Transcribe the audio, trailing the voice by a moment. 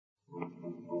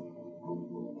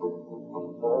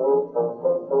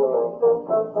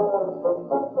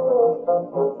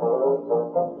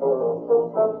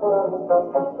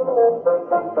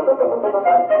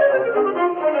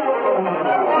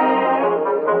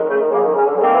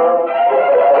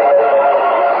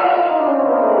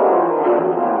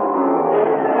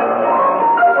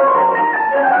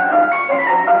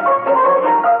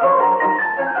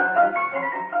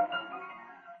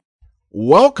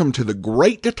Welcome to the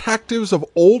Great Detectives of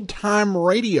Old Time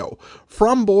Radio.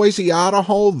 From Boise,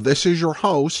 Idaho, this is your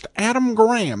host, Adam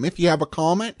Graham. If you have a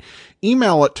comment,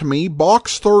 email it to me,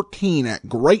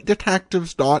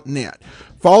 box13@greatdetectives.net.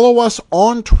 Follow us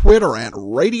on Twitter at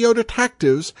Radio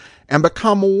Detectives and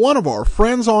become one of our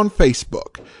friends on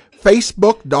Facebook.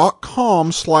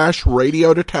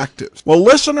 Facebook.com/Radio Detectives. Well,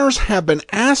 listeners have been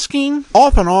asking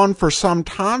off and on for some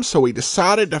time, so we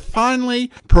decided to finally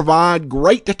provide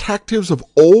Great Detectives of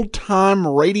Old Time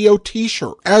Radio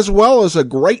t-shirt, as well as a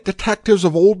Great Detectives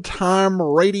of Old Time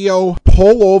Radio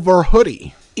pullover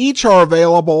hoodie. Each are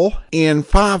available in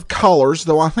 5 colors,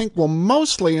 though I think we'll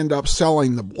mostly end up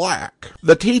selling the black.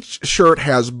 The t-shirt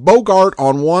has Bogart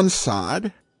on one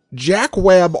side, Jack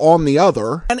Webb on the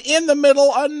other, and in the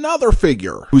middle another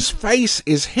figure whose face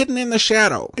is hidden in the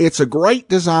shadow. It's a great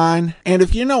design, and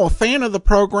if you know a fan of the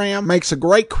program, makes a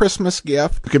great Christmas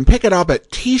gift. You can pick it up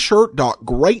at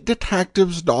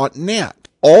t-shirt.greatdetectives.net.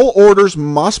 All orders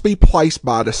must be placed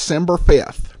by December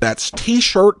 5th. That's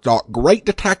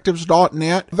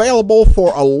t-shirt.greatdetectives.net, available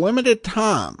for a limited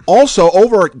time. Also,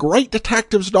 over at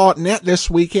greatdetectives.net this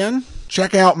weekend,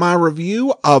 check out my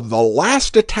review of The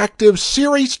Last Detective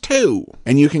Series 2.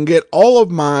 And you can get all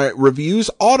of my reviews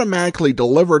automatically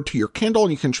delivered to your Kindle.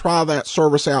 And you can try that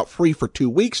service out free for 2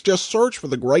 weeks. Just search for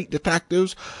The Great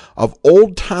Detectives of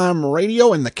Old Time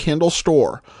Radio in the Kindle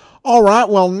store. All right,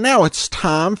 well, now it's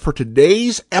time for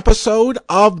today's episode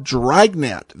of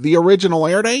Dragnet. The original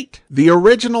air date?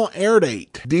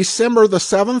 December the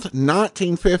 7th,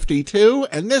 1952.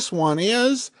 And this one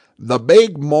is The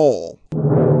Big Mole.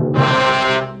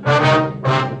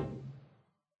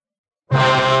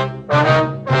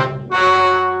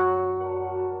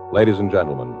 Ladies and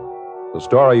gentlemen, the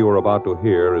story you are about to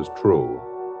hear is true.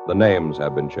 The names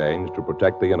have been changed to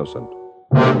protect the innocent.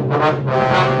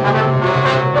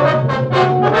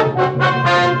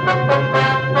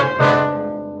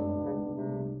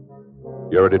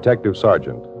 You're a detective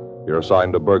sergeant. You're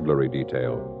assigned a burglary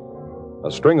detail.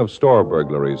 A string of store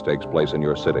burglaries takes place in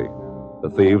your city. The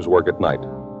thieves work at night.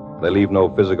 They leave no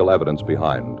physical evidence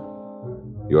behind.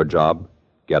 Your job,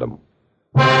 get them.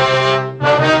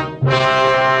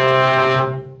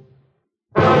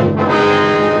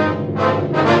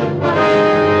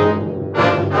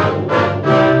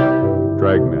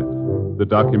 Dragnet, the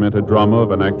documented drama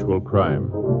of an actual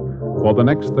crime. For the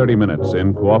next 30 minutes,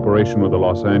 in cooperation with the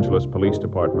Los Angeles Police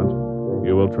Department,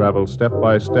 you will travel step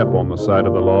by step on the side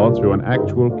of the law through an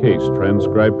actual case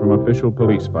transcribed from official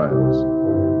police files.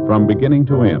 From beginning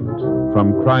to end,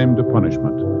 from crime to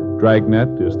punishment,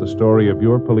 Dragnet is the story of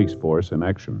your police force in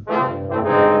action.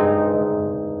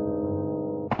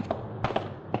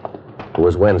 It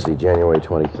was Wednesday, January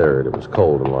 23rd. It was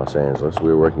cold in Los Angeles. We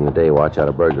were working the day watch out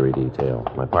of burglary detail.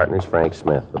 My partner's Frank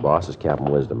Smith. The boss is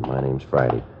Captain Wisdom. My name's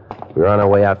Friday. We were on our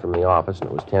way out from the office, and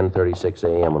it was 10:36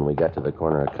 a.m. when we got to the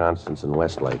corner of Constance and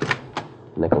Westlake.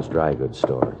 Nichols' dry goods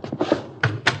store.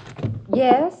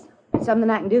 Yes? Something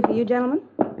I can do for you, gentlemen?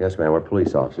 Yes, ma'am. We're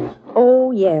police officers.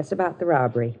 Oh, yes, about the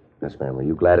robbery. Yes, ma'am. Were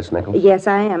you Gladys Nichols? Yes,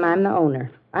 I am. I'm the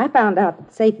owner. I found out that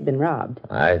the safe had been robbed.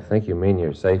 I think you mean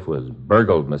your safe was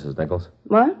burgled, Mrs. Nichols.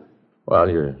 What? Well,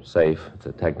 your safe, it's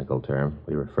a technical term.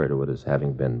 We refer to it as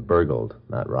having been burgled,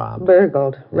 not robbed.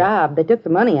 Burgled. Robbed. They took the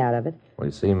money out of it. Well,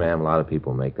 you see, ma'am, a lot of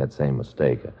people make that same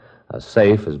mistake. A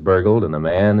safe is burgled and a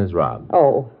man is robbed.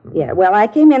 Oh, yeah. Well, I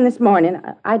came in this morning.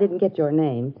 I didn't get your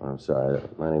name. I'm sorry.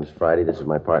 My name's Friday. This is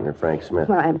my partner, Frank Smith.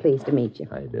 Well, I'm pleased to meet you.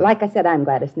 How you do? Like I said, I'm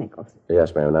Gladys Nichols.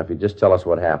 Yes, ma'am. Now, if you just tell us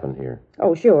what happened here.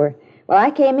 Oh, sure. Well,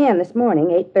 I came in this morning,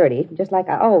 8:30, just like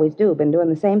I always do. Been doing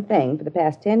the same thing for the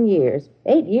past 10 years.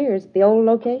 8 years at the old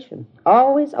location.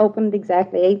 Always opened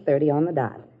exactly 8:30 on the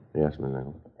dot. Yes, Miss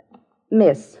Nichols.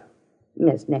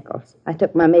 Miss Nichols. I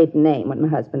took my maiden name when my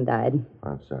husband died.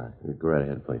 I'm sorry. You go right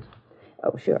ahead, please.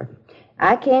 Oh, sure.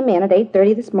 I came in at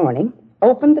 8:30 this morning,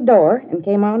 opened the door, and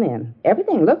came on in.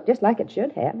 Everything looked just like it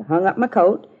should have. Hung up my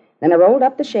coat, then I rolled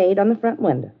up the shade on the front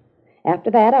window.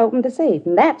 After that, I opened the safe,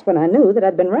 and that's when I knew that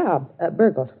I'd been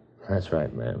burgled. That's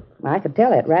right, ma'am. I could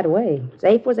tell it right away.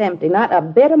 Safe was empty, not a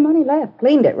bit of money left.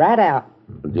 Cleaned it right out.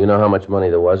 Do you know how much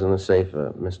money there was in the safe,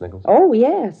 Miss Nichols? Oh,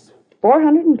 yes.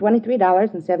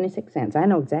 $423.76. I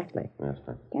know exactly. Yes,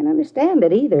 ma'am. Can't understand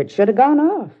it either. It should have gone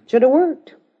off. Should have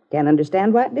worked. Can't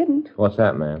understand why it didn't. What's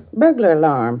that, ma'am? Burglar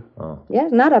alarm. Oh.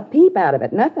 Yes, not a peep out of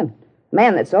it, nothing. The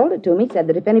man that sold it to me said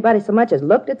that if anybody so much as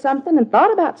looked at something and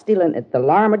thought about stealing it, the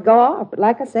alarm would go off. But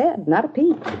like I said, not a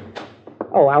peep.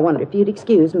 Oh, I wonder if you'd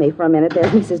excuse me for a minute.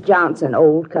 There's Mrs. Johnson,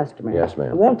 old customer. Yes, ma'am.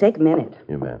 It won't take a minute.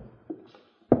 You, ma'am.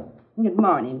 Good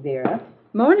morning, Vera.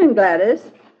 Morning, Gladys.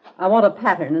 I want a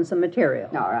pattern and some material.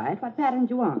 All right. What pattern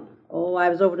do you want? Oh, I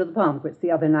was over to the Palmquits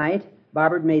the other night.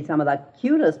 Barbara made some of the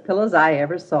cutest pillows I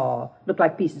ever saw. Looked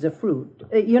like pieces of fruit.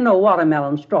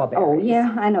 Watermelon, strawberries. Oh,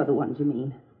 yeah, I know the ones you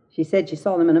mean. She said she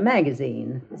saw them in a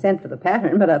magazine. Sent for the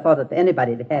pattern, but I thought if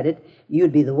anybody had had it,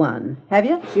 you'd be the one. Have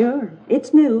you? Sure.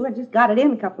 It's new. I just got it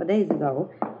in a couple of days ago.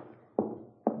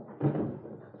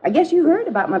 I guess you heard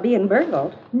about my being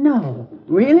burgled. No.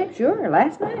 Really? Sure,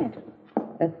 last night.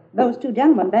 Those two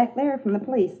gentlemen back there from the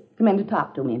police come in to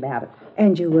talk to me about it.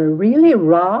 And you were really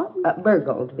robbed?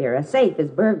 Burgled, Vera. A safe is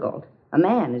burgled. A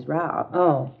man is robbed.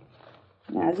 Oh.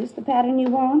 Now, is this the pattern you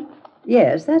want?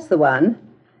 Yes, that's the one.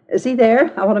 See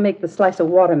there? I want to make the slice of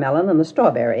watermelon and the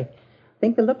strawberry.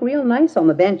 Think they look real nice on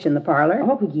the bench in the parlor.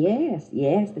 Oh, yes,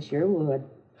 they sure would.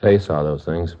 Faye saw those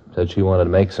things. Said she wanted to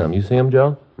make some. You see them,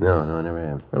 Joe? No, I never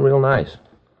have. They're real nice.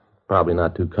 Probably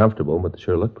not too comfortable, but they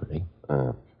sure look pretty.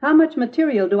 How much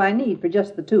material do I need for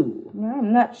just the two?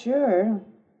 I'm not sure.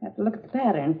 Have to look at the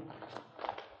pattern.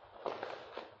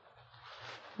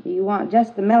 Do you want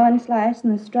just the melon slice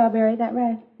and the strawberry, that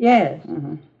right? Yes.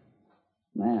 Mm-hmm.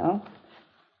 Well,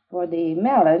 for the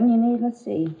melon, you need, let's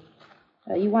see.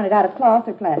 You want it out of cloth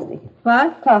or plastic?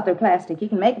 What? Cloth or plastic. You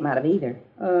can make them out of either.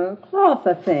 Cloth,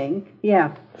 I think.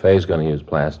 Yeah. Faye's going to use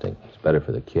plastic. It's better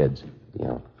for the kids.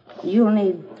 Yeah. You'll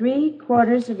need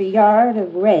 3/4 yard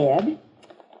of red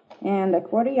and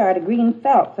 1/4 yard of green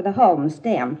felt for the hull and the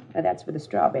stem. That's for the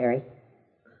strawberry.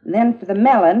 And then for the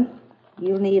melon,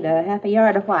 you'll need 1/2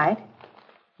 yard of white,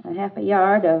 1/2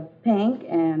 yard of pink,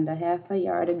 and 1/2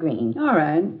 yard of green. All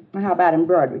right. Well, how about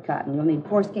embroidery cotton? You'll need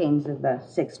 4 skeins of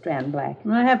 6-strand black.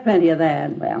 I have plenty of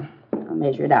that. Well, I'll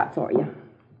measure it out for you.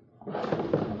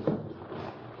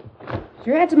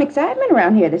 Sure had some excitement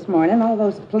around here this morning. All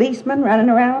those policemen running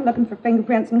around looking for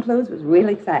fingerprints and clues was real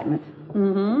excitement.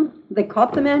 Mm-hmm. They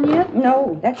caught the man yet?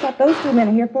 No, that's what those 2 men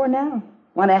are here for now.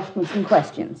 Want to ask them some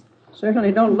questions.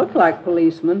 Certainly don't look like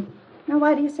policemen. Now,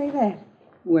 why do you say that?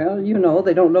 Well,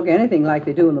 they don't look anything like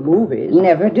they do in the movies.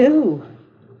 Never do.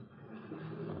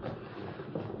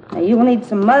 Now, you will need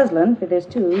some muslin for this,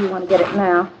 too. You want to get it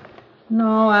now?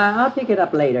 No, I'll pick it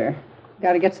up later.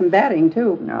 Got to get some batting,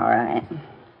 too. All right.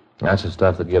 That's the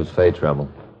stuff that gives Faye trouble.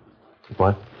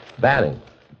 What? Batting.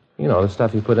 The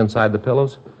stuff you put inside the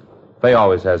pillows. Faye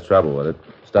always has trouble with it.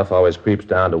 Stuff always creeps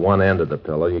down to one end of the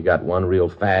pillow. You got one real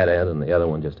fat end, and the other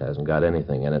one just hasn't got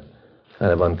anything in it.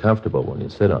 Kind of uncomfortable when you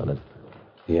sit on it.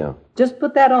 Yeah. Just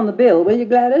put that on the bill, will you,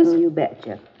 Gladys? You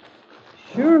betcha.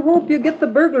 Sure hope you get the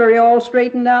burglary all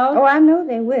straightened out. Oh, I know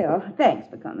they will. Thanks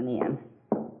for coming in.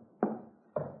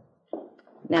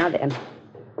 Now then,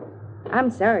 I'm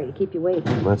sorry to keep you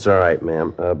waiting. That's all right,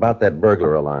 ma'am. About that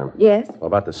burglar alarm. Yes? Well,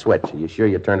 about the switch. Are you sure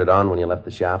you turned it on when you left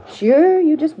the shop? Sure,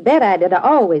 you just bet I did. I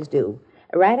always do.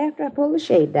 Right after I pull the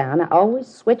shade down, I always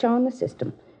switch on the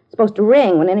system. It's supposed to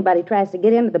ring when anybody tries to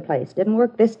get into the place. Didn't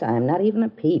work this time, not even a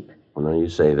peep. Well, now you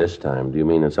say this time. Do you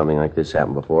mean that something like this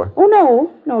happened before? Oh,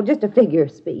 no, just a figure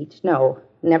of speech. No,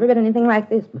 never been anything like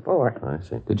this before. I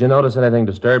see. Did you notice anything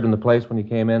disturbed in the place when you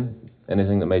came in?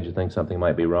 Anything that made you think something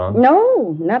might be wrong?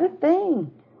 No, not a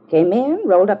thing. Came in,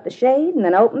 rolled up the shade, and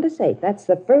then opened the safe. That's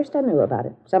the first I knew about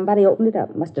it. Somebody opened it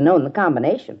up. Must have known the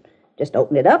combination. Just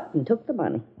opened it up and took the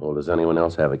money. Well, does anyone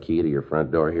else have a key to your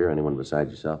front door here? Anyone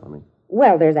besides yourself, I mean?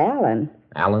 Well, there's Alan.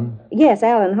 Alan? Yes,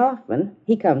 Alan Hoffman.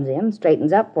 He comes in and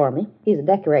straightens up for me. He's a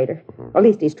decorator. Or at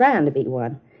least he's trying to be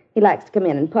one. He likes to come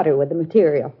in and putter with the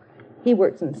material. He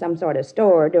works in some sort of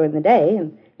store during the day,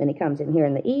 and then he comes in here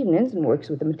in the evenings and works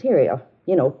with the material.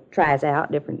 Tries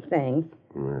out different things.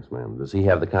 Yes, ma'am. Does he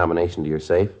have the combination to your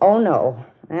safe? Oh, no.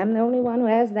 I'm the only one who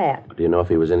has that. Do you know if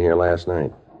he was in here last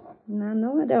night?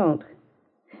 No, I don't.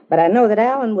 But I know that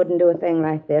Alan wouldn't do a thing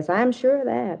like this. I'm sure of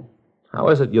that. How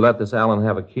is it you let this Alan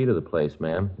have a key to the place,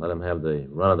 ma'am? Let him have the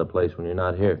run of the place when you're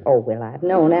not here? Oh, well, I've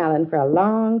known Alan for a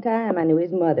long time. I knew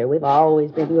his mother. We've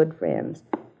always been good friends.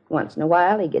 Once in a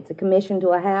while, he gets a commission to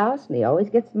a house, and he always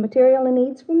gets the material he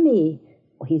needs from me.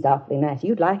 Well, he's awfully nice.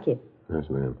 You'd like him. Yes,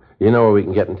 ma'am. Do you know where we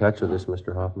can get in touch with this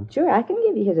Mr. Hoffman? Sure, I can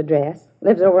give you his address.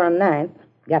 Lives over on 9th.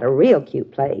 Got a real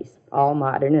cute place. All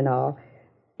modern and all.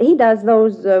 He does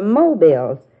those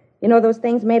mobiles. Those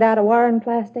things made out of wire and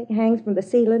plastic, hangs from the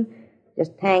ceiling.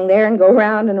 Just hang there and go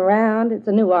round and around. It's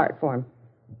a new art form.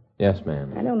 Yes,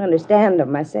 ma'am. I don't understand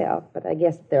them myself, but I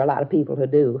guess there are a lot of people who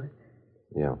do.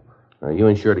 Yeah. Are you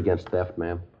insured against theft,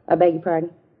 ma'am? I beg your pardon?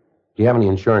 Do you have any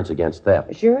insurance against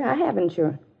theft? Sure, I have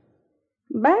insurance.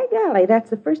 By golly, that's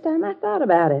the first time I thought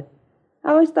about it.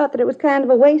 I always thought that it was kind of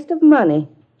a waste of money.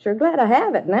 Sure glad I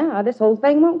have it now. This whole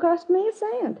thing won't cost me a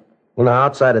cent. Well, now,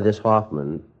 outside of this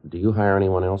Hoffman, do you hire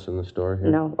anyone else in the store here?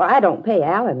 No, well, I don't pay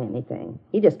Alan anything.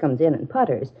 He just comes in and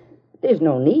putters. There's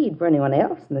no need for anyone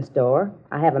else in the store.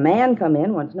 I have a man come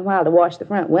in once in a while to wash the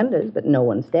front windows, but no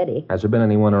one steady. Has there been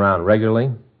anyone around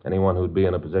regularly? Anyone who'd be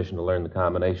in a position to learn the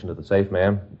combination to the safe,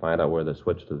 ma'am? Find out where the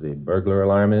switch to the burglar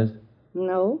alarm is?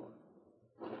 No.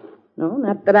 No,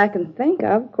 not that I can think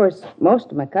of. Of course, most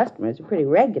of my customers are pretty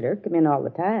regular, come in all the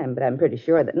time, but I'm pretty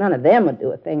sure that none of them would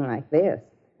do a thing like this.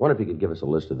 Wonder if you could give us a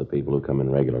list of the people who come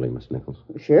in regularly, Miss Nichols.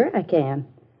 Sure, I can.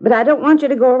 But I don't want you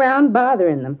to go around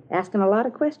bothering them, asking a lot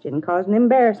of questions, causing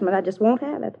embarrassment. I just won't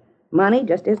have it. Money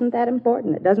just isn't that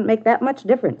important. It doesn't make that much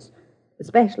difference,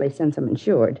 especially since I'm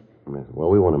insured.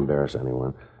 Well, we won't embarrass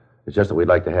anyone. It's just that we'd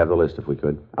like to have the list if we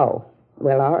could. Oh,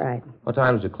 well, all right. What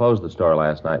time did you close the store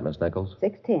last night, Miss Nichols?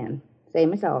 6:10,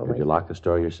 same as always. Did you lock the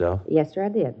store yourself? Yes, sir, I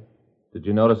did. Did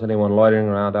you notice anyone loitering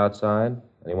around outside?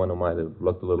 Anyone who might have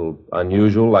looked a little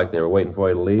unusual, like they were waiting for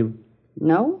you to leave?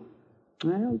 No, I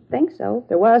don't think so. If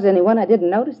there was anyone, I didn't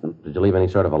notice them. Did you leave any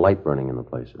sort of a light burning in the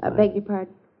place? I beg your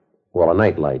pardon? Well, a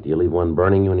night light. Do you leave one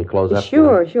burning when you close up?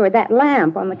 Sure. That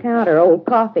lamp on the counter, old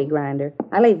coffee grinder.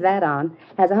 I leave that on.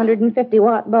 Has a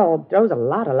 150-watt bulb. Throws a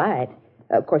lot of light.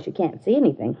 Of course, you can't see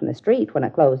anything from the street when I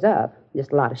close up.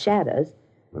 Just a lot of shadows.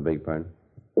 I beg your pardon?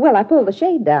 Well, I pull the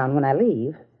shade down when I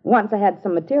leave. Once I had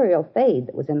some material fade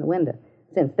that was in the window.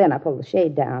 Since then, I pull the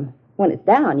shade down. When it's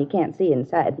down, you can't see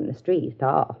inside in the street at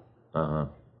all. Uh-huh.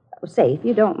 Say, if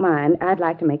you don't mind, I'd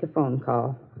like to make a phone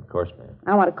call. Of course, ma'am.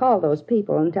 I want to call those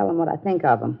people and tell them what I think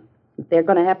of them. They're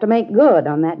going to have to make good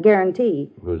on that guarantee.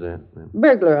 Who's that, ma'am?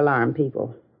 Burglar alarm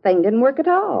people. Thing didn't work at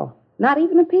all. Not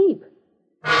even a peep.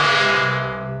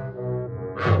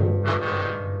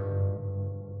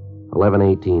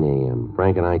 11:18 a.m.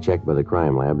 Frank and I checked by the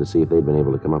crime lab to see if they'd been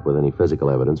able to come up with any physical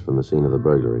evidence from the scene of the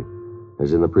burglary.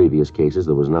 As in the previous cases,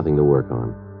 there was nothing to work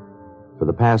on. For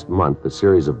the past month, the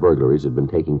series of burglaries had been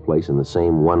taking place in the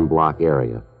same one-block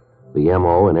area. The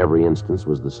M.O. in every instance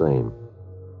was the same.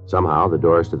 Somehow, the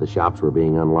doors to the shops were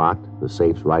being unlocked, the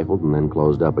safes rifled, and then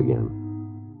closed up again.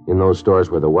 In those stores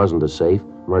where there wasn't a safe,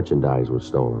 merchandise was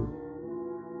stolen.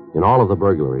 In all of the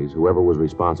burglaries, whoever was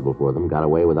responsible for them got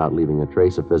away without leaving a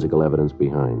trace of physical evidence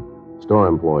behind. Store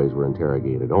employees were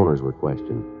interrogated, owners were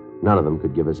questioned. None of them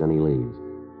could give us any leads.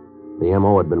 The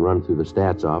M.O. had been run through the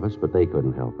stats office, but they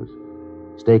couldn't help us.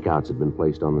 Stakeouts had been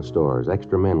placed on the stores.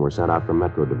 Extra men were sent out from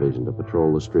Metro Division to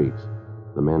patrol the streets.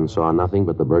 The men saw nothing,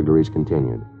 but the burglaries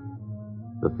continued.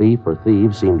 The thief or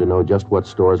thieves seemed to know just what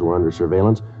stores were under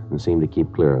surveillance and seemed to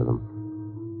keep clear of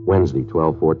them. Wednesday,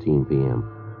 12:14 p.m.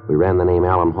 We ran the name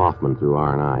Alan Hoffman through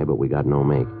R&I, but we got no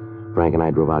make. Frank and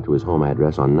I drove out to his home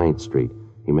address on 9th Street.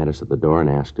 He met us at the door and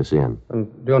asked us in. I'm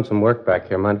doing some work back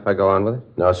here. Mind if I go on with it?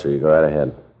 No, sir. You go right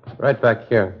ahead. Right back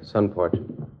here, sun porch.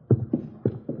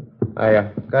 I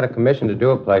got a commission to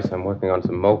do a place. I'm working on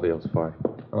some mobiles for it.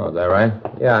 Oh, is that right?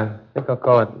 Yeah, I think I'll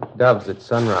call it Doves at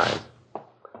Sunrise.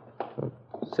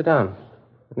 Sit down.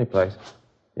 Any place.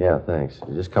 Yeah, thanks.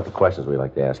 Just a couple questions we'd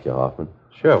like to ask you, Hoffman.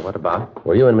 Sure, what about?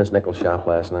 Were you in Miss Nichols' shop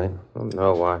last night? Oh,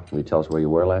 no, why? Can you tell us where you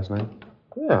were last night?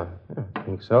 Yeah, I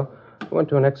think so. I went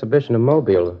to an exhibition in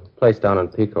Mobile, a place down in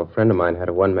Pico. A friend of mine had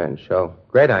a one-man show.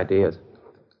 Great ideas.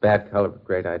 Bad color, but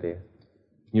great ideas.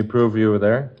 You prove you were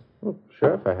there? Well,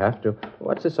 sure, if I have to.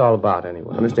 What's this all about,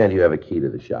 anyway? I understand you have a key to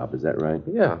the shop. Is that right?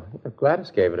 Yeah,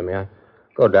 Gladys gave it to me. I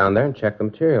go down there and check the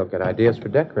material, get ideas for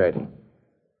decorating.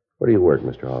 Where do you work,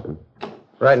 Mr. Hoffman?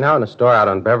 Right now in a store out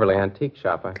on Beverly, antique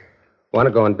shop. I want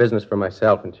to go in business for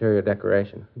myself, interior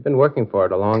decoration. I've been working for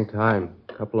it a long time.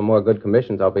 A couple of more good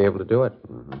commissions, I'll be able to do it.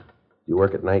 Mm-hmm. You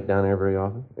work at night down there very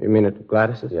often? You mean at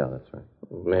Gladys's? Yeah, that's right.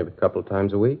 Maybe a couple of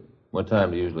times a week. What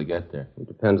time do you usually get there? It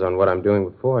depends on what I'm doing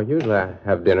before. Usually I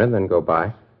have dinner, then go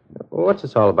by. Well, what's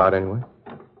this all about, anyway?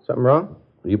 Something wrong?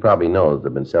 You probably know that there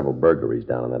have been several burglaries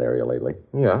down in that area lately.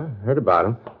 Yeah, I heard about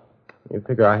them. You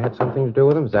figure I had something to do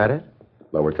with them? Is that it?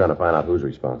 Well, we're trying to find out who's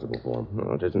responsible for them.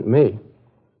 Well, it isn't me.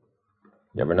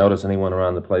 You ever notice anyone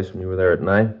around the place when you were there at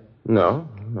night? No,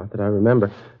 not that I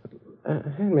remember.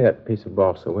 Hand me that piece of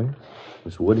balsa, will you?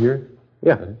 Miss Wood here?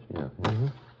 Yeah. Yeah. Mm-hmm.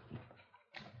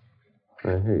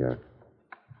 Here you are.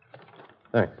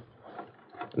 Thanks.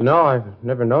 No, I've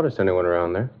never noticed anyone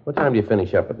around there. What time do you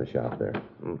finish up at the shop there?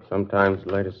 Sometimes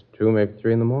late as 2, maybe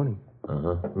 3 in the morning.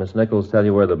 Uh-huh. Miss Nichols tell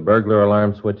you where the burglar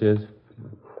alarm switch is?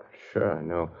 Sure, I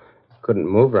know. Couldn't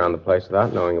move around the place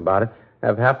without knowing about it.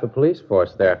 Have half the police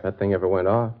force there if that thing ever went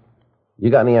off. You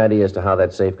got any idea as to how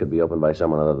that safe could be opened by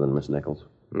someone other than Miss Nichols?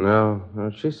 No,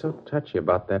 she's so touchy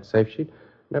about that safe. She'd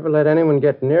never let anyone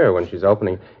get near her when she's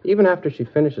opening. Even after she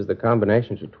finishes the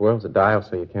combination, she twirls the dial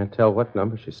so you can't tell what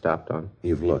number she stopped on.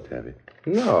 You've looked, have you?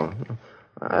 No.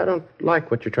 I don't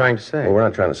like what you're trying to say. Well, we're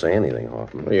not trying to say anything,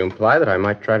 Hoffman. Well, you imply that I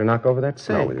might try to knock over that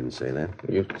safe. No, we didn't say that.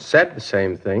 You said the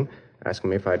same thing.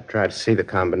 Asking me if I'd try to see the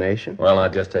combination. Well, now,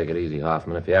 just take it easy,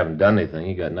 Hoffman. If you haven't done anything,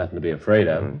 you got nothing to be afraid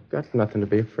of. Got nothing to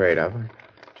be afraid of. I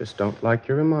just don't like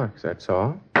your remarks, that's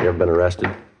all. You ever been arrested?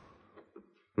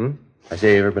 I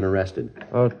say, you ever been arrested?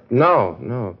 Oh,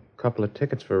 no. A couple of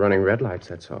tickets for running red lights,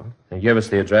 that's all. And give us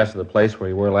the address of the place where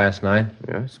you were last night?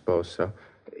 Yeah, I suppose so.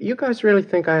 You guys really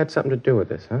think I had something to do with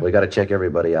this, huh? We got to check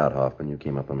everybody out, Hoffman. You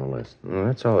came up on the list. Well,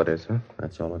 that's all it is, huh?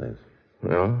 That's all it is.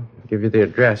 Well, I'll give you the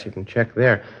address. You can check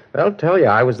there. I'll tell you,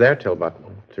 I was there till about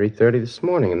 3:30 this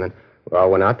morning, and then I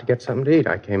went out to get something to eat.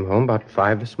 I came home about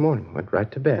 5 this morning. Went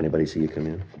right to bed. Anybody see you come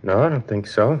in? No, I don't think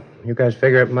so. You guys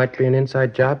figure it might be an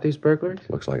inside job, these burglaries?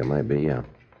 Looks like it might be, yeah.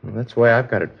 Well, that's the way I've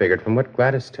got it figured. From what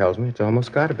Gladys tells me, it's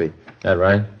almost got to be. That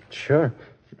right? Sure.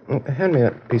 Well, hand me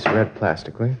that piece of red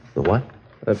plastic, will you? The what?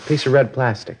 A piece of red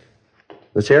plastic.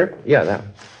 This here? Yeah, that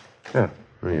one. Yeah.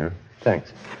 There you are.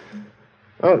 Thanks.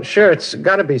 Oh, sure, it's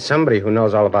got to be somebody who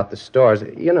knows all about the stores.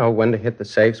 You know, when to hit the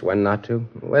safes, when not to.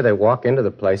 Where they walk into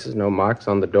the places, no marks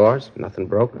on the doors, nothing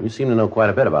broken. You seem to know quite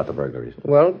a bit about the burglaries.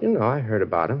 Well, you know, I heard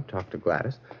about them, talked to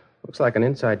Gladys. Looks like an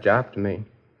inside job to me.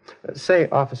 Say,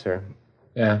 officer,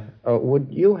 Yeah. would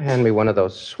you hand me one of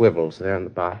those swivels there in the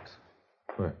box?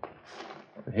 Where?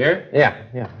 Here? Yeah.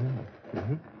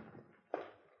 Mm-hmm.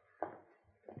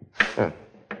 Oh,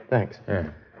 thanks. Yeah.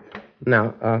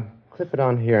 Now, clip it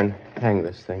on here and hang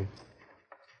this thing.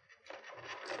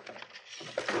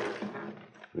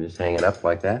 You just hang it up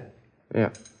like that? Yeah.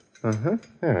 Uh-huh.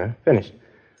 There, finished.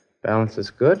 Balance is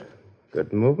good.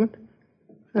 Good movement.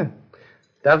 Huh.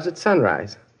 Doves at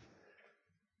sunrise. Is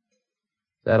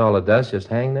that all it does, just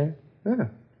hang there? Yeah.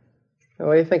 Well,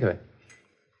 what do you think of it?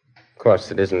 Of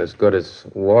course, it isn't as good as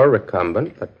war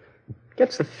recumbent, but it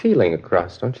gets the feeling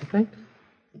across, don't you think?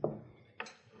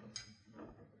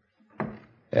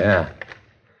 Yeah.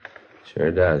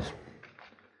 Sure does.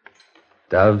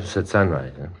 Doves at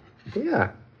sunrise, huh?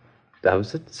 Yeah.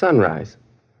 Doves at sunrise.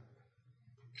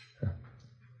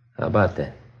 How about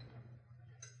that?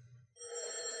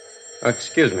 Oh,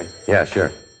 excuse me. Yeah,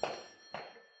 sure.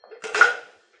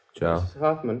 Joe, Miss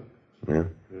Hoffman. Yeah.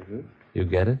 you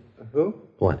get it? Who?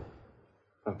 What?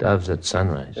 Doves at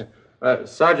sunrise.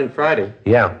 Sergeant Friday.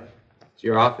 Yeah. It's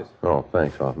your office. Oh,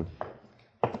 thanks, Hoffman.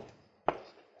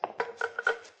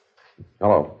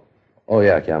 Hello. Oh,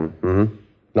 yeah, Captain. Mm-hmm.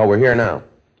 No, we're here now.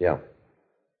 Yeah.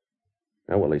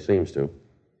 Yeah, well, he seems to.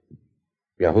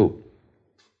 Yeah, who?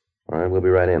 All right, we'll be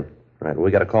right in. Right, we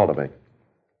got a call to make.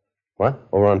 What?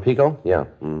 Over on Pico? Yeah.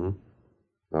 Mm-hmm.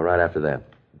 All right, after that.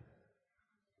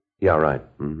 Yeah, right.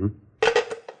 Mm-hmm.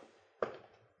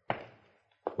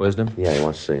 Wisdom? Yeah, he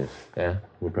wants to see us. Yeah.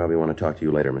 We'll probably want to talk to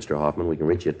you later, Mr. Hoffman. We can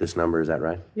reach you at this number, is that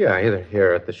right? Yeah, either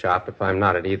here or at the shop. If I'm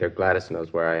not at either, Gladys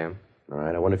knows where I am. All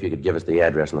right, I wonder if you could give us the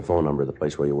address and the phone number of the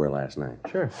place where you were last night.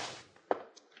 Sure.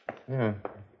 Yeah.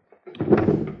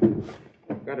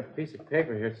 I've got a piece of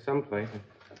paper here someplace.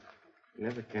 You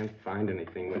never can find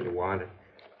anything when you want it.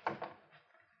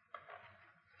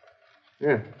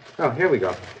 Yeah. Oh, here we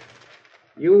go.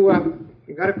 You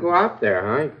got to go out there,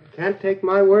 huh? You can't take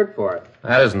my word for it.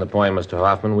 That isn't the point, Mr.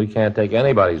 Hoffman. We can't take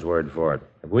anybody's word for it.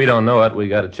 If we don't know it, we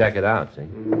got to check it out, see?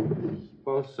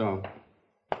 Suppose so.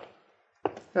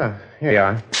 Oh, here you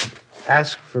are.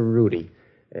 Ask for Rudy.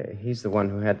 He's the one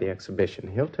who had the exhibition.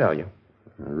 He'll tell you.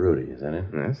 Rudy, is that it?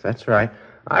 Yes, that's right.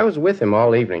 I was with him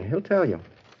all evening. He'll tell you.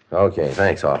 Okay,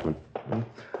 thanks, Hoffman.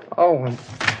 Oh,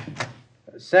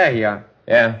 say, Yeah.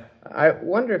 I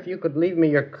wonder if you could leave me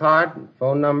your card and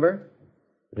phone number.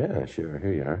 Yeah, sure.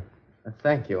 Here you are.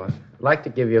 Thank you. I'd like to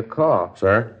give you a call.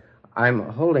 Sir? I'm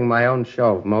holding my own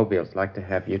show of mobiles. I'd like to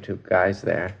have you two guys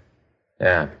there.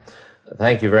 Yeah.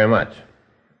 Thank you very much.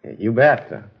 You bet.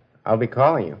 I'll be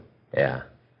calling you. Yeah.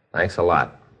 Thanks a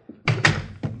lot.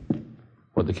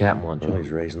 What'd the captain want, Oh, Joe?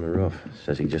 he's raising the roof.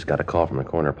 Says he just got a call from the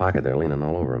corner pocket. They're leaning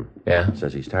all over him. Yeah?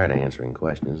 Says he's tired of answering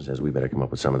questions. Says we better come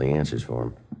up with some of the answers for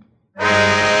him.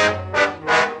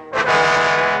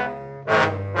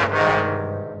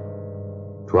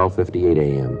 12:58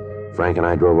 a.m. Frank and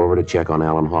I drove over to check on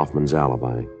Alan Hoffman's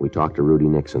alibi. We talked to Rudy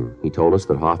Nixon. He told us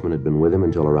that Hoffman had been with him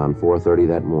until around 4:30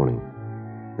 that morning.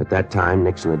 At that time,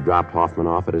 Nixon had dropped Hoffman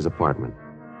off at his apartment.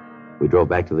 We drove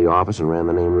back to the office and ran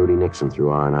the name Rudy Nixon through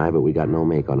R&I, but we got no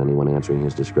make on anyone answering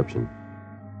his description.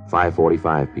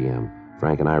 5:45 p.m.,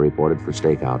 Frank and I reported for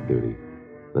stakeout duty.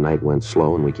 The night went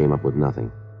slow and we came up with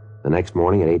nothing. The next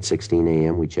morning at 8:16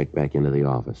 a.m., we checked back into the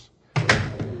office.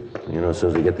 You know, as soon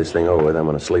as we get this thing over with, I'm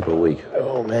going to sleep a week.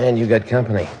 Oh, man, you got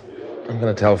company. I'm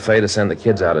going to tell Faye to send the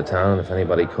kids out of town, and if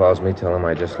anybody calls me, tell them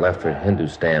I just left for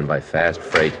Hindustan by fast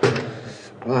freight.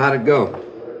 Well, how'd it go?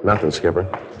 Nothing, Skipper.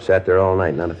 Sat there all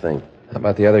night, not a thing. How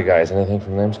about the other guys? Anything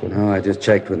from them, Skipper? No, I just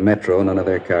checked with Metro. None of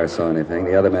their cars saw anything.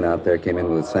 The other men out there came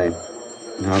in with the same.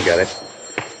 No, I've got it.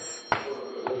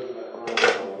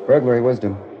 Burglary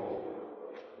wisdom.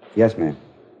 Yes, ma'am.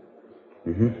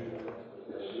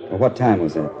 Mm-hmm. Well, what time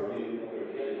was that?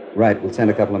 Right, we'll send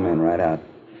a couple of men right out.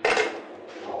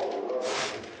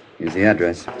 Here's the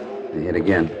address. They hit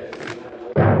again.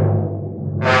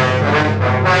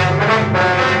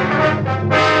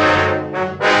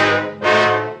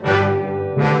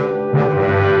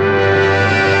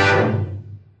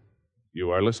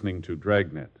 You are listening to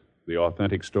Dragnet, the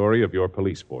authentic story of your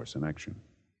police force in action.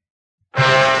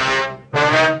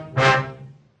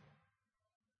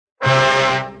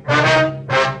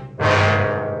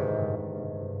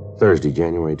 Thursday,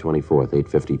 January 24th,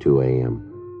 8:52 a.m.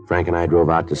 Frank and I drove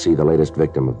out to see the latest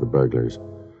victim of the burglars.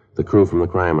 The crew from the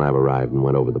crime lab arrived and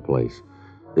went over the place.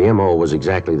 The M.O. was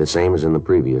exactly the same as in the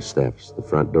previous thefts. The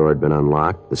front door had been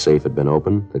unlocked, the safe had been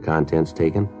opened, the contents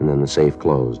taken, and then the safe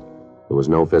closed. There was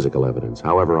no physical evidence.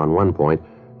 However, on one point,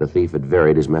 the thief had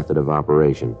varied his method of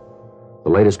operation. The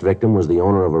latest victim was the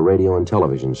owner of a radio and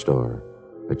television store.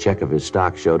 A check of his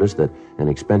stock showed us that an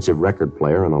expensive record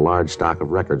player and a large stock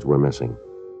of records were missing.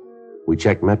 We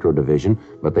checked Metro Division,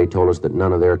 but they told us that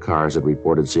none of their cars had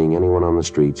reported seeing anyone on the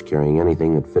streets carrying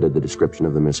anything that fitted the description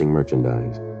of the missing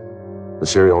merchandise. The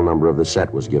serial number of the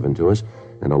set was given to us,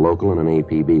 and a local and an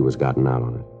APB was gotten out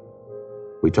on it.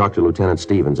 We talked to Lieutenant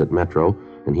Stevens at Metro,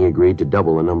 and he agreed to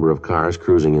double the number of cars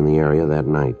cruising in the area that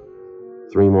night.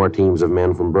 3 more teams of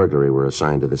men from burglary were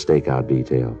assigned to the stakeout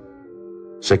detail.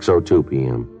 6:02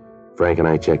 p.m. Frank and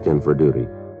I checked in for duty.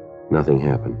 Nothing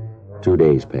happened. 2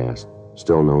 days passed.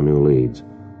 Still no new leads.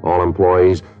 All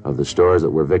employees of the stores that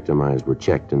were victimized were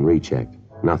checked and rechecked.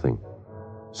 Nothing.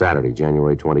 Saturday,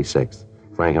 January 26th.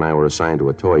 Frank and I were assigned to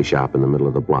a toy shop in the middle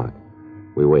of the block.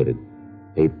 We waited.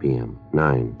 8 p.m.,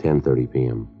 9, 10:30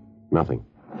 p.m. Nothing.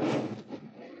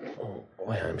 Oh,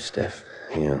 boy, I'm stiff.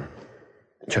 Yeah.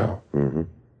 Joe? Mm-hmm.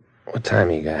 What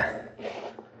time you got?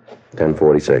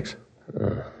 10:46.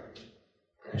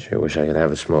 I sure wish I could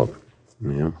have a smoke.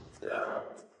 Yeah.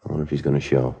 I wonder if he's going to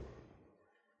show.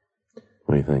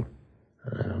 What do you think?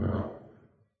 I don't know.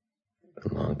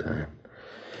 Been a long time.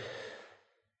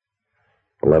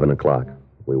 11 o'clock.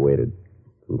 We waited.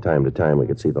 From time to time, we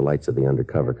could see the lights of the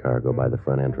undercover car go by the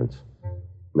front entrance.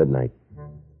 Midnight.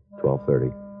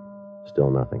 12:30.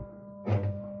 Still nothing.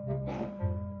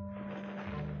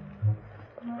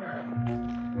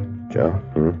 Joe?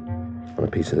 Want a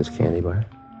piece of this candy bar?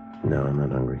 No, I'm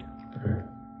not hungry.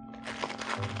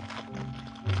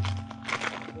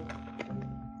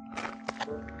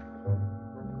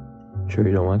 Sure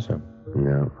you don't want some?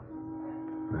 No.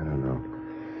 I don't know.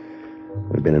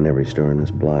 We've been in every store in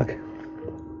this block.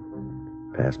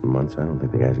 Past months, I don't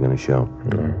think the guy's going to show.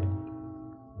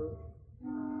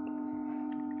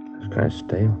 It's kind of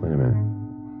stale. Wait a minute.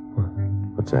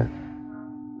 What's that?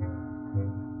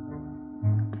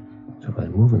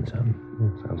 Somebody's moving something.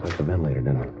 Yeah, sounds like the ventilator,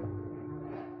 doesn't it?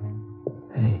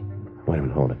 Hey. Wait a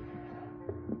minute, hold it.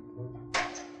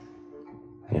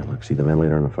 Yeah, look, see the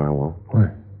ventilator on the far wall?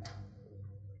 Where?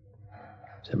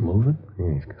 Is it moving?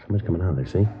 Yeah, somebody's coming out of there,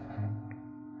 see?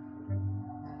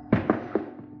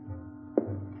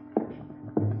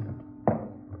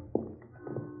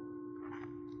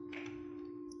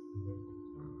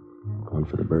 Going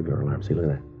for the burglar alarm. See, look at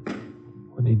that.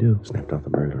 What'd he do? Snapped off the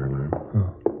burglar alarm.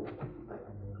 Oh.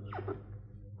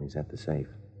 He's at the safe.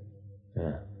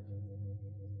 Yeah.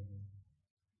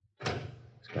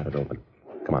 He's got it open.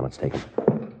 Come on, let's take him.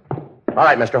 All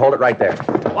right, mister, hold it right there.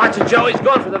 Watch it, Joe. He's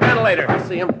going for the ventilator. I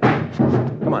see him.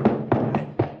 Come on.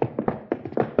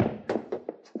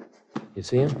 You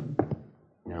see him?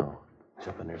 No. He's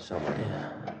up in there somewhere.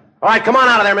 Yeah. All right, come on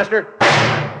out of there, mister.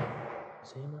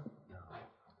 See him? No, I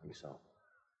think so.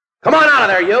 Come on out of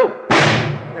there, you.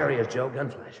 There he is, Joe. Gun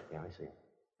flash. Yeah, I see.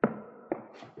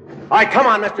 All right, come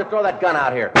on, mister. Throw that gun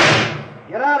out here.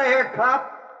 Get out of here,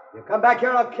 cop. You come back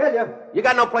here, I'll kill you. You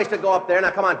got no place to go up there.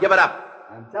 Now, come on, give it up.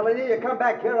 I'm telling you, you come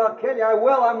back here, I'll kill you. I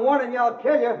will. I'm warning you, I'll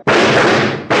kill you.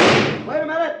 Wait a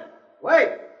minute.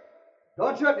 Wait.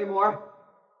 Don't shoot anymore.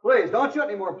 Please, don't shoot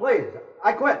anymore, please.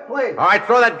 I quit, please. All right,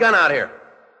 throw that gun out here.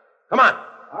 Come on.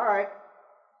 All right.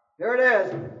 Here it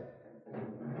is.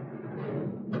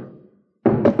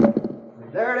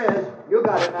 There it is. You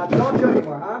got it now. Don't shoot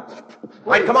anymore, huh? Please,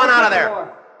 All right, come on out of there.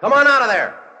 Anymore. Come on out of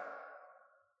there.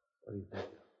 What do you think?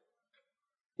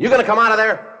 You gonna come out of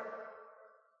there?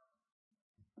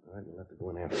 All right, you'll have to go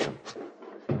in after him.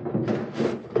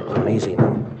 Come easy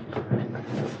now.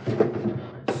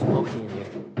 It's smoky in here.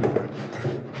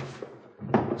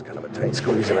 It's kind of a tight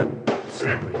squeeze in it.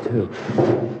 Slippery, too.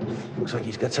 Looks like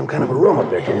he's got some kind of a room up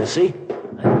there. Can you see?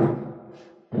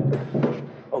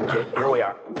 Okay, here we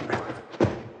are.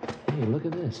 Hey, look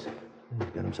at this. He's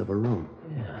got himself a room.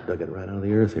 Yeah. Dug it right out of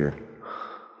the earth here.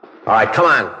 All right, come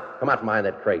on. Come out from behind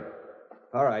that crate.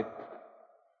 All right.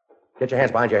 Get your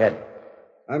hands behind your head.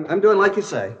 I'm doing like you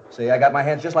say. See, I got my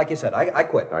hands just like you said. I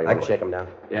quit. All right, you want to shake him down?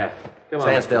 Yeah. Come on.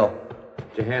 Stand still.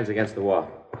 Put your hands against the wall.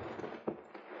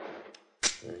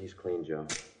 Yeah, he's clean, Joe.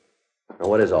 Now,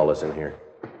 what is all this in here?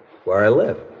 Where I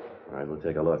live. All right, we'll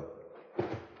take a look.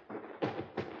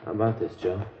 How about this,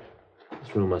 Joe?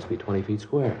 This room must be 20 feet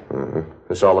square. Mm-hmm.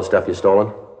 This all the stuff you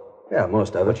stolen? Yeah,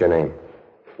 most of it. What's your name?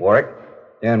 Warwick.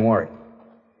 Dan Warwick.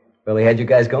 Really had you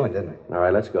guys going, didn't I? All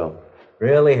right, let's go.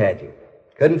 Really had you.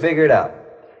 Couldn't figure it out.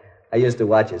 I used to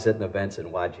watch you sit in the vents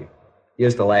and watch you.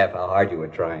 Used to laugh how hard you were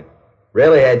trying.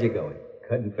 Really had you going.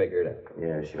 Couldn't figure it out.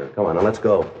 Yeah, sure. Come on, now let's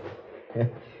go.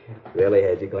 Really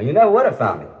had you going. You never would have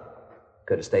found me.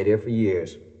 Could have stayed here for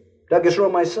years. Dug this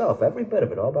room myself, every bit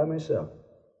of it, all by myself.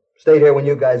 Stayed here when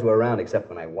you guys were around, except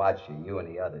when I watched you and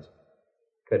the others.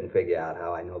 Couldn't figure out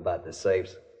how I knew about the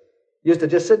safes. Used to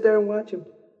just sit there and watch them.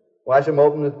 Watch them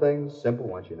open the things. Simple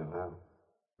once you know how.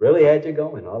 Really had you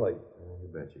going, all of you. You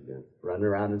bet you did. Running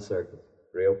around in circles.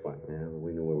 Real fun. Yeah, but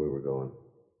we knew where we were going.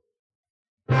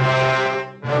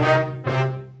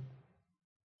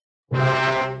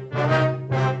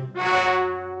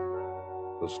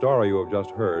 The story you have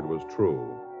just heard was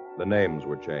true. The names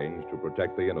were changed to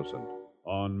protect the innocent.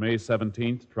 On May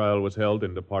 17th, trial was held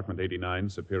in Department 89,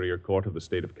 Superior Court of the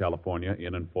State of California,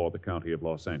 in and for the County of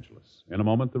Los Angeles. In a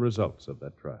moment, the results of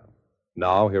that trial.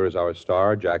 Now, here is our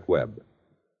star, Jack Webb.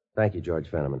 Thank you, George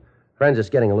Fenneman. Friends, it's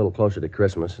getting a little closer to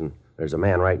Christmas, and there's a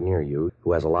man right near you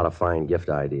who has a lot of fine gift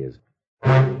ideas.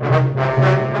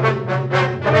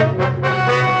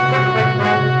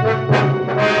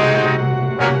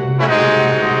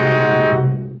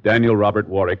 Daniel Robert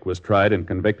Warwick was tried and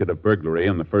convicted of burglary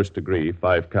in the first degree,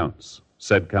 5 counts.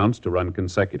 Said counts to run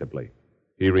consecutively.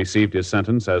 He received his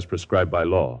sentence as prescribed by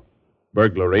law.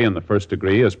 Burglary in the first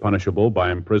degree is punishable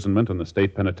by imprisonment in the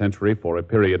state penitentiary for a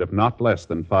period of not less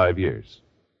than 5 years.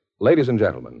 Ladies and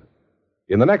gentlemen,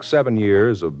 in the next 7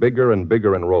 years of bigger and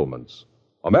bigger enrollments,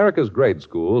 America's grade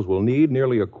schools will need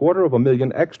nearly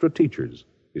 250,000 extra teachers,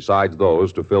 besides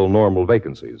those to fill normal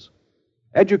vacancies.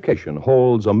 Education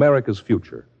holds America's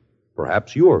future,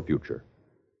 perhaps your future.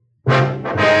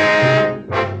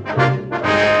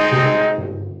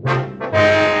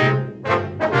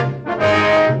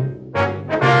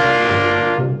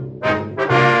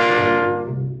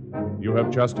 You have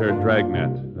just heard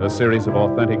Dragnet, a series of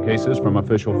authentic cases from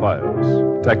official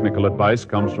files. Technical advice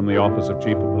comes from the Office of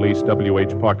Chief of Police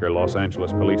W.H. Parker, Los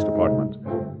Angeles Police Department.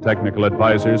 Technical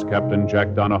advisors, Captain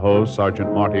Jack Donahoe,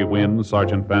 Sergeant Marty Wynn,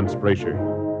 Sergeant Vance Brasher.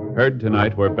 Heard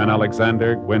tonight were Ben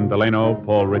Alexander, Gwen Delano,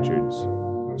 Paul Richards.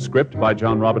 Script by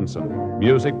John Robinson.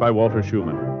 Music by Walter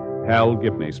Schumann. Hal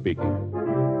Gibney speaking.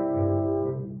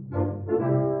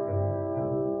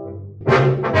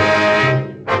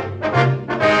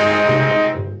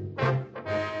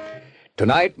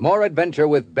 Tonight, more adventure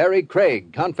with Barry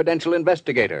Craig, confidential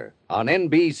investigator, on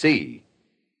NBC.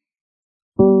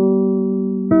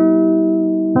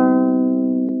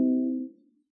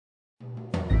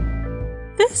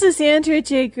 This is Andrea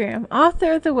J. Graham,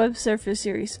 author of the Web Surfer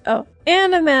series. Oh,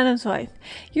 and a Madam's Wife.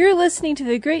 You're listening to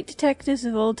The Great Detectives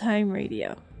of Old Time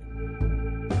Radio.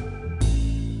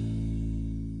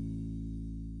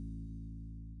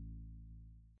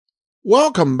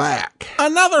 Welcome back.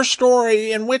 Another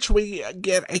story in which we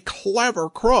get a clever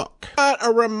crook. But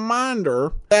a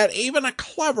reminder that even a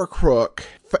clever crook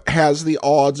has the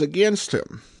odds against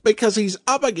him, because he's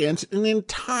up against an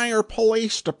entire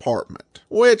police department,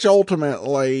 which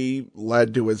ultimately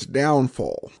led to his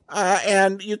downfall.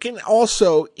 And you can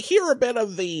also hear a bit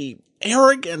of the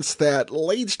arrogance that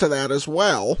leads to that as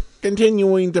well,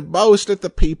 continuing to boast at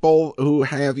the people who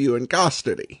have you in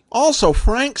custody. Also,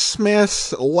 Frank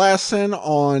Smith's lesson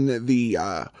on the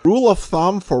rule of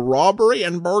thumb for robbery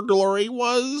and burglary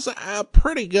was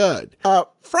pretty good.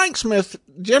 Frank Smith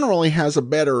generally has a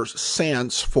better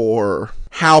sense for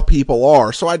how people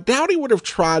are, so I doubt he would have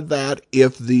tried that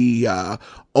if the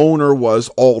owner was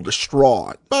all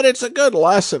distraught. But it's a good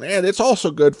lesson, and it's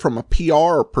also good from a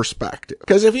PR perspective,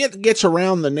 because if it gets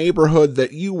around the neighborhood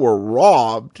that you were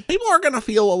robbed, people are going to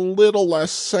feel a little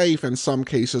less safe in some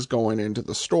cases going into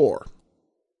the store.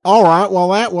 All right, well,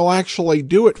 that will actually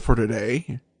do it for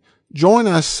today. Join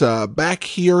us back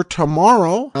here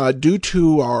tomorrow. Due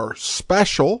to our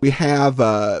special, we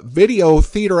have video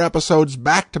theater episodes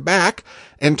back to back,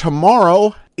 and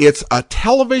tomorrow it's a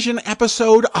television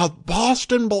episode of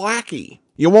Boston Blackie.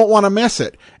 You won't want to miss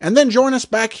it. And then join us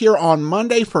back here on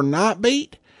Monday for Night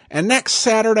Beat, and next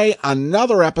Saturday,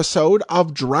 another episode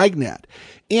of Dragnet.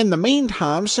 In the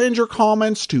meantime, send your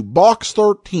comments to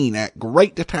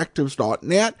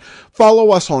box13@greatdetectives.net.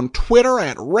 Follow us on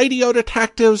Twitter @Radio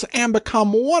Detectives and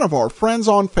become one of our friends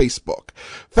on Facebook.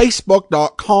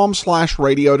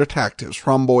 Facebook.com/Radio Detectives.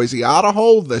 From Boise,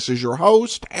 Idaho, this is your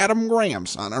host, Adam Graham,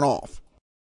 signing off.